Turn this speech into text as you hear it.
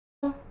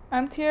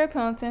I'm Tiara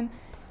Pendleton,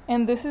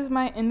 and this is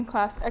my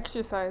in-class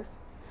exercise.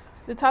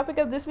 The topic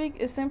of this week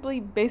is simply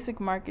basic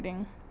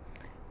marketing.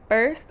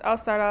 First, I'll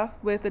start off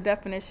with the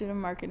definition of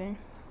marketing.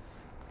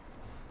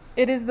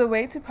 It is the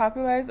way to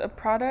popularize a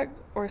product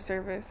or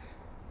service.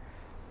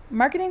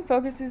 Marketing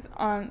focuses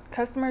on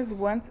customers'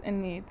 wants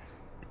and needs.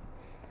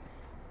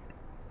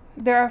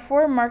 There are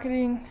 4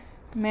 marketing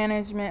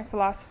management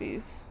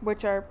philosophies,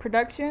 which are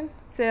production,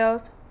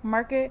 sales,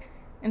 market,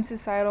 and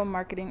societal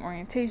marketing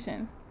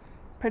orientation.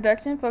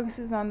 Production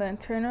focuses on the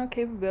internal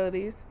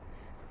capabilities.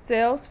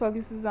 Sales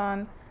focuses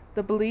on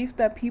the belief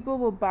that people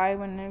will buy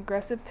when an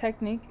aggressive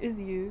technique is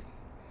used.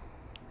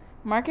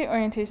 Market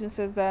orientation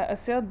says that a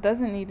sale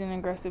doesn't need an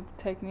aggressive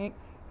technique.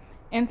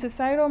 And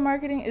societal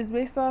marketing is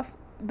based off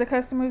the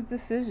customer's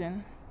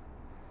decision.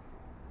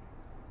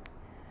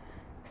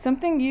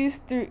 Something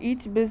used through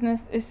each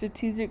business is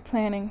strategic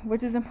planning,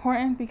 which is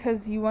important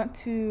because you want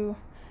to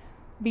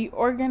be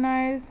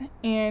organized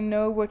and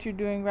know what you're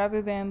doing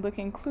rather than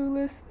looking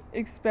clueless,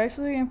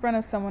 especially in front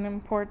of someone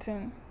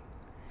important.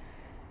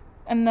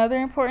 Another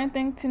important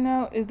thing to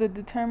know is the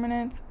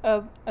determinants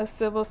of a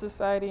civil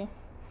society.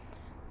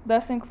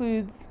 Thus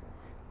includes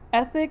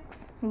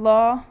ethics,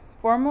 law,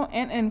 formal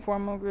and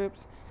informal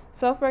groups,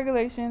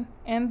 self-regulation,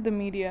 and the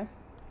media.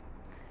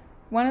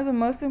 One of the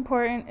most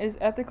important is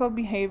ethical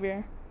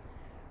behavior,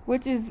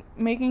 which is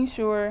making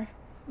sure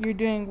you're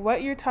doing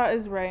what you're taught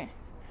is right.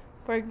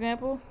 For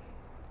example,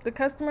 the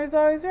customer is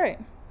always right.